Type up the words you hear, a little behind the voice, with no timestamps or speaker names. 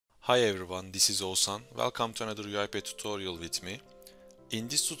Hi everyone, this is Oguzhan. Welcome to another UiPath tutorial with me. In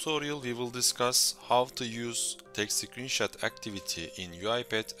this tutorial, we will discuss how to use text screenshot activity in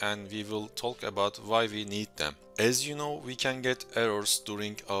UiPath, and we will talk about why we need them. As you know, we can get errors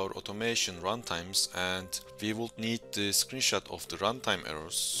during our automation runtimes, and we will need the screenshot of the runtime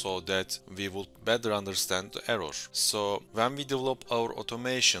errors so that we will better understand the error. So when we develop our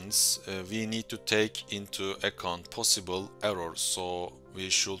automations, we need to take into account possible errors. So we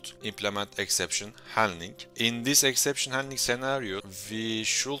should implement exception handling. In this exception handling scenario, we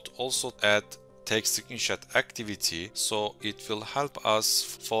should also add text screenshot activity, so it will help us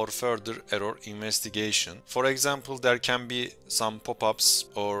for further error investigation. For example, there can be some pop-ups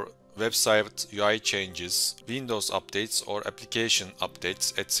or website UI changes, Windows updates or application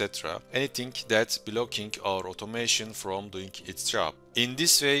updates, etc. Anything that's blocking our automation from doing its job. In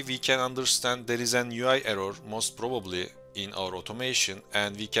this way, we can understand there is an UI error, most probably in our automation,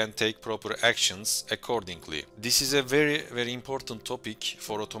 and we can take proper actions accordingly. This is a very important topic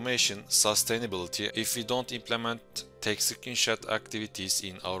for automation sustainability. If we don't implement text screenshot activities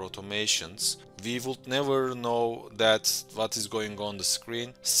in our automations, we would never know that what is going on the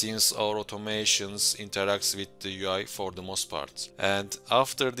screen, since our automations interacts with the UI for the most part. And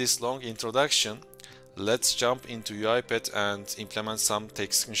after this long introduction, let's jump into UiPath and implement some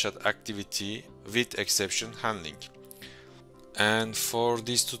text screenshot activity with exception handling. And for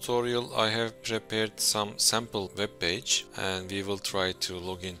this tutorial, I have prepared some sample web page, and we will try to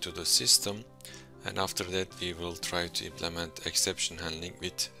log into the system, and after that we will try to implement exception handling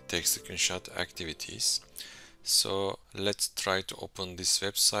with text screenshot activities. So let's try to open this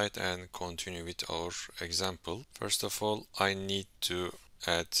website and continue with our example. First of all, I need to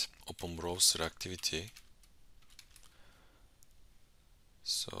add open browser activity.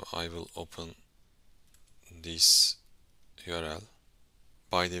 So I will open this URL.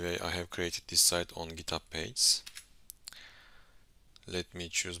 By the way, I have created this site on GitHub page. Let me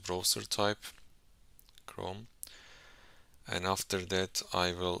choose browser type, Chrome, and after that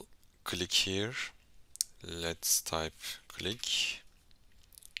I will click here. Let's type click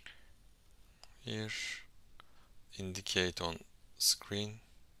here, indicate on screen.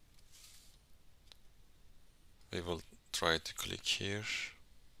 We will try to click here.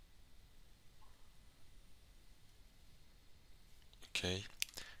 Okay,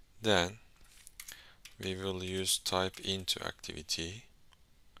 then we will use type into activity.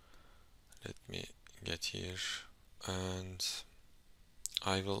 Let me get here, and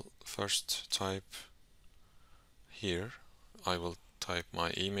I will first type here. I will type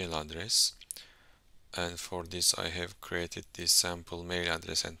my email address, and for this I have created this sample mail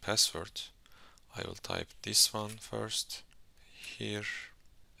address and password. I will type this one first here,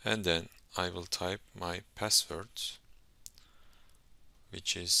 and then I will type my password,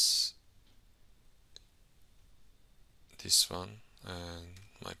 which is this one, and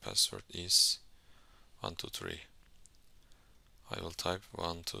my password is 123. I will type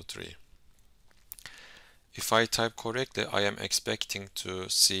 123. If I type correctly, I am expecting to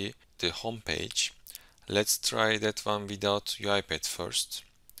see the home page. Let's try that one without UiPath first.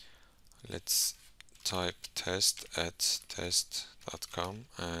 Let's type test@test.com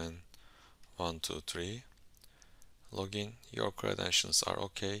and 123. Login. Your credentials are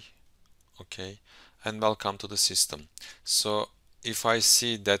okay. Okay, and welcome to the system. So if I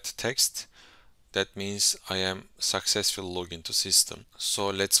see that text, that means I am successful login to system.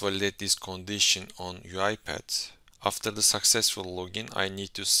 So let's validate this condition on UiPath. After the successful login, I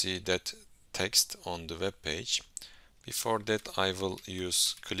need to see that text on the web page. Before that, I will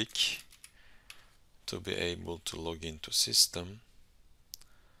use click to be able to log into system.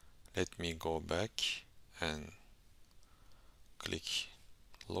 Let me go back and click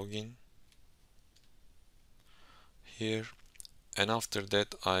login here, and after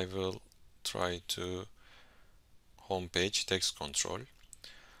that I will try to homepage text control.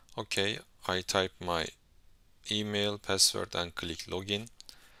 Okay, I type my email, password, and click login,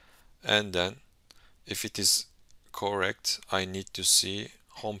 and then if it is correct, I need to see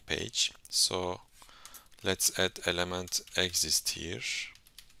homepage. So let's add element exist here.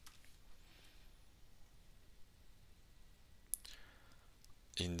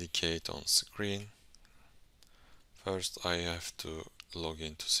 Indicate on screen. First I have to log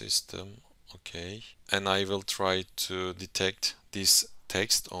into system. Okay, and I will try to detect this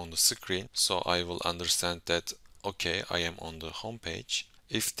text on the screen, so I will understand that okay, I am on the home page.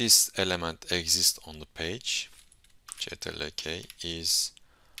 If this element exists on the page, ctrl-k is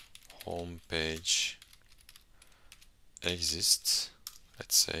home page exists,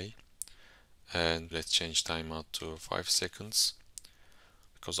 let's say, and let's change timeout to 5 seconds.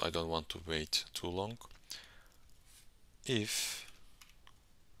 because I don't want to wait too long. If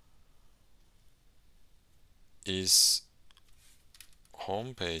is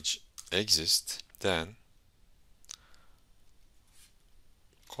homepage exists, then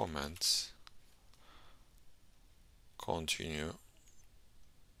comment continue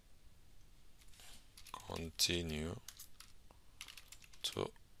to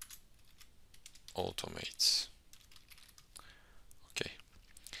automate. Okay.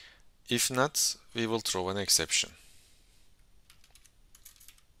 If not, we will throw an exception,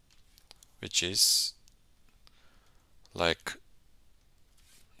 which is like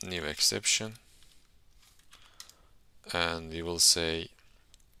new exception, and we will say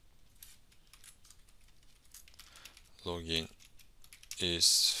login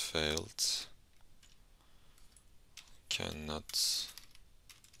is failed, cannot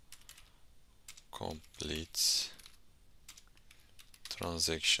complete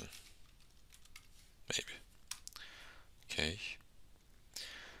transaction, maybe.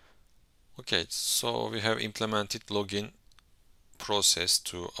 Okay, so we have implemented login process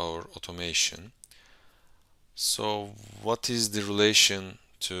to our automation. So what is the relation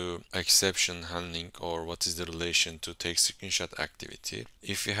to exception handling, or what is the relation to take screenshot activity?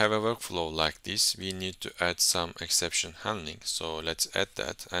 If we have a workflow like this, we need to add some exception handling. So let's add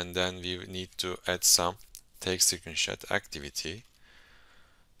that, and then we need to add some take screenshot activity.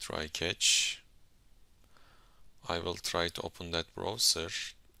 Try catch. I will try to open that browser,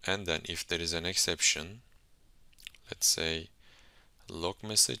 and then if there is an exception, let's say log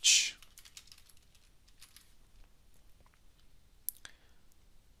message,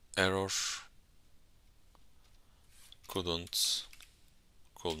 error, could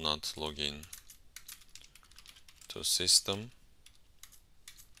not log in to system,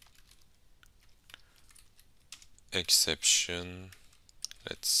 exception,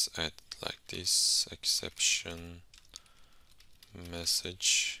 let's add like this, exception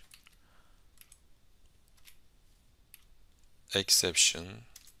message, exception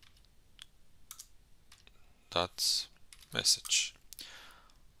dot message.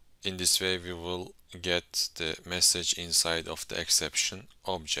 In this way we will get the message inside of the exception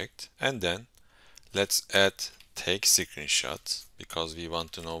object, and then let's add take screenshot because we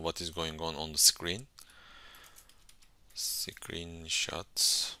want to know what is going on the screen.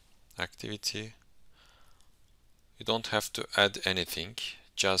 Screenshot activity. You don't have to add anything,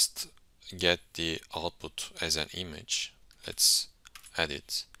 just get the output as an image. Let's add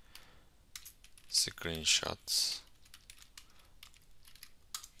it. Screenshot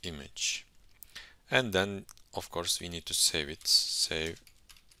image, and then of course we need to save it. Save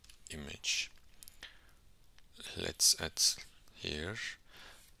image. Let's add here.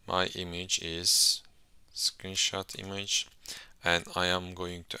 My image is screenshot image, and I am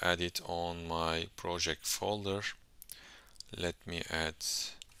going to add it on my project folder. Let me add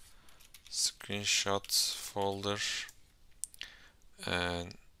screenshot folder,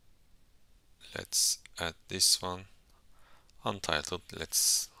 and let's add this one, untitled.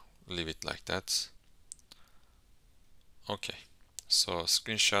 Let's leave it like that. Okay, so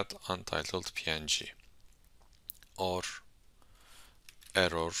screenshot untitled PNG or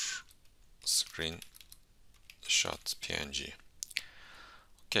error screenshot PNG.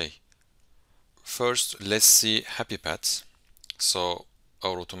 Okay, first let's see happy path. So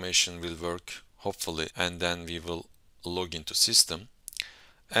our automation will work hopefully, and then we will log into system,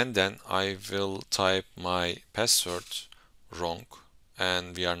 and then I will type my password wrong,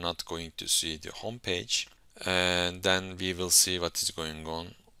 and we are not going to see the home page, and then we will see what is going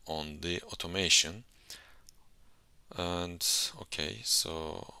on the automation. And okay,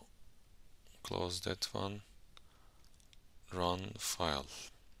 so close that one, run file.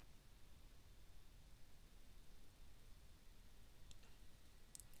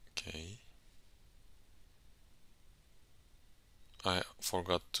 Okay, I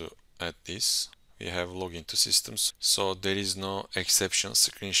forgot to add this. We have login to systems, so there is no exception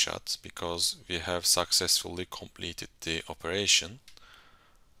screenshot because we have successfully completed the operation.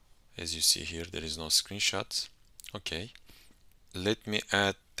 As you see here, there is no screenshot. Okay, let me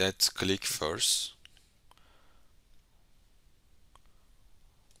add that click first.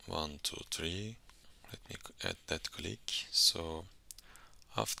 1, 2, 3. Let me add that click. So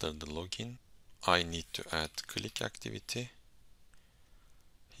after the login, I need to add click activity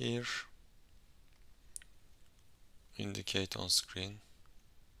here. Indicate on screen.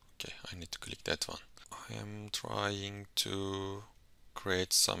 Okay, I need to click that one. I am trying to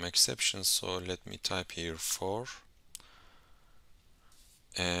create some exceptions, so let me type here 4,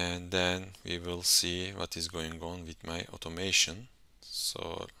 and then we will see what is going on with my automation.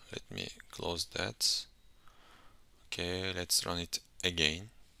 So let me close that. Okay, let's run it again.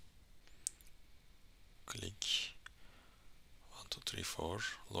 Click 1, 2, 3, 4,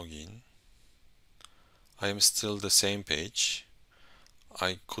 login. I am still the same page.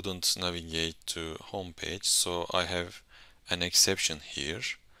 I couldn't navigate to home page, so I have an exception here.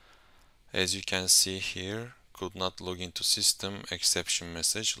 As you can see here, could not log into system, exception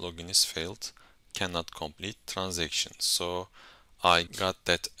message, login is failed, cannot complete transaction. So I got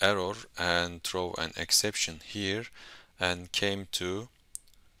that error and throw an exception here and came to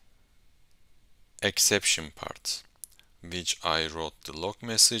exception part, which I wrote the log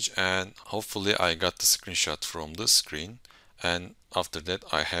message, and hopefully I got the screenshot from the screen, and after that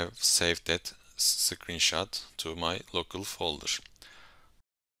I have saved that screenshot to my local folder.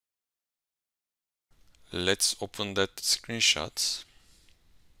 Let's open that screenshot.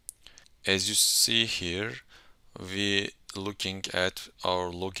 As you see here, we looking at our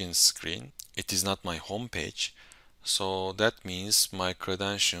login screen. It is not my home page, so that means my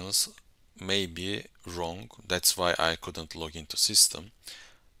credentials may be wrong. That's why I couldn't log into system.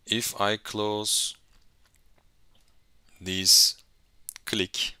 If I close this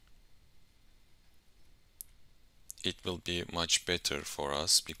click, it will be much better for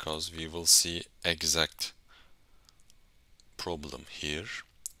us because we will see exact problem here.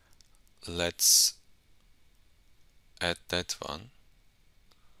 Let's add that one,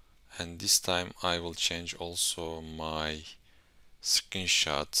 and this time I will change also my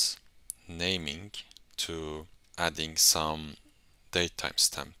screenshot naming to adding some datetime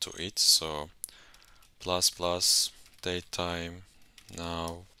stamp to it. So plus plus datetime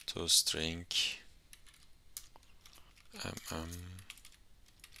now to string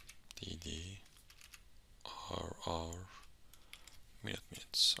dd rr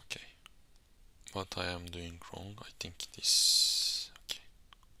minutes. Okay, what I am doing wrong, I think it is okay.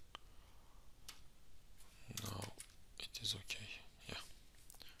 Now it is okay. Yeah,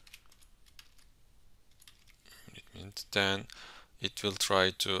 then it will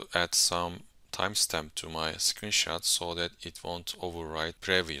try to add some timestamp to my screenshot so that it won't overwrite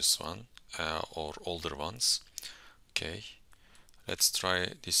previous one or older ones. Okay, let's try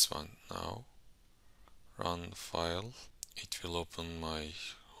this one now. Run file. It will open my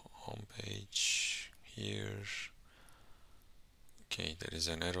home page here. Okay, there is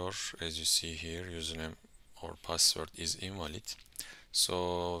an error. As you see here, username or password is invalid.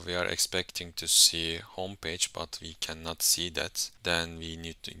 So we are expecting to see home page, but we cannot see that. Then we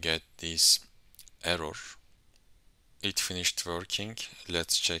need to get this error. It finished working.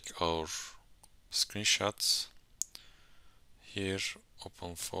 Let's check our screenshots. Here,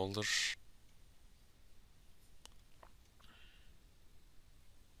 open folder.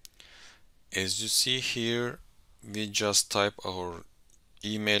 As you see here, we just type our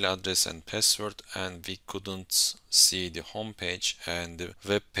email address and password and we couldn't see the home page, and the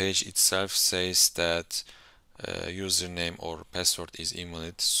web page itself says that username or password is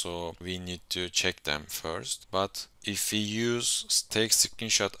invalid, so we need to check them first. But if we use take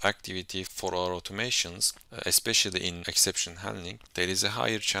screenshot activity for our automations, especially in exception handling, there is a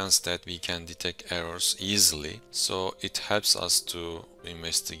higher chance that we can detect errors easily. So it helps us to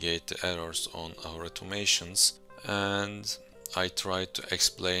investigate the errors on our automations, and I try to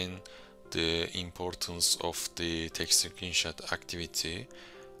explain the importance of the take screenshot activity,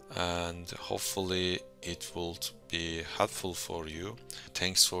 and hopefully it will be helpful for you.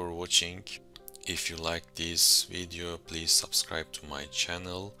 Thanks for watching. If you like this video, please subscribe to my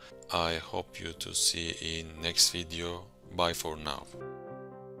channel. I hope you to see in next video. Bye for now.